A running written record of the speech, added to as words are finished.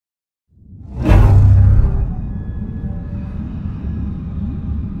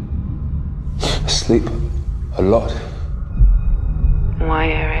sleep a lot. Why,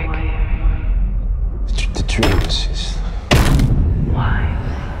 Eric? The dreams is... Why?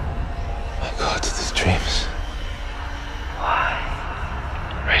 My God, the dreams. Why?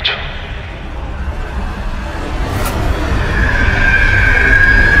 Rachel.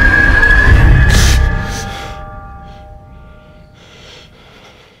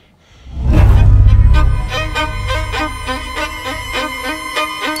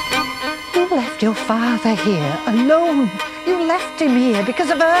 You left your father here alone. You left him here because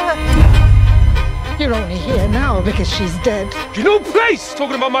of her. You're only here now because she's dead. You've no place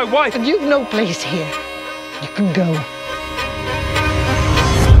talking about my wife. And you've no place here. You can go.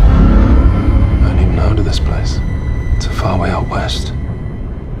 I don't even know to this place. It's a far way out west.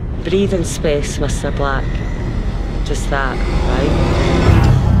 Breathing space, Mr. Black. Just that, right?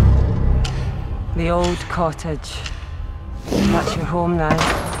 The old cottage. That's your home now.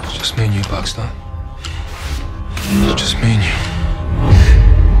 It's just me and you, Baxter. It's just me and you.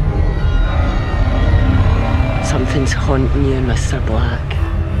 Something's haunting you, Mr. Black.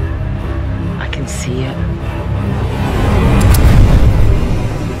 I can see it.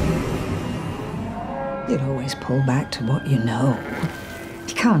 You always pull back to what you know.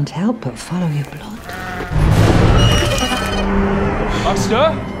 You can't help but follow your blood.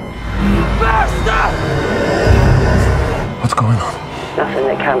 Baxter? Baxter! What's going on? Nothing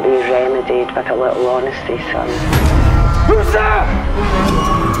that can't be remedied with a little honesty, son. Who's there?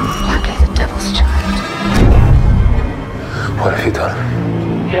 Likely the devil's child. What have you done?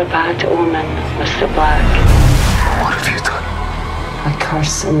 You're a bad omen, Mr. Black. What have you done? A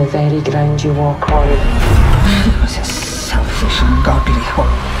curse in the very ground you walk on. It was a selfish and godly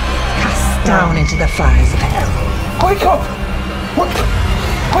hope. Cast down into the fires of hell. Wake up! What?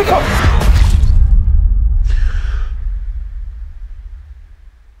 Wake up!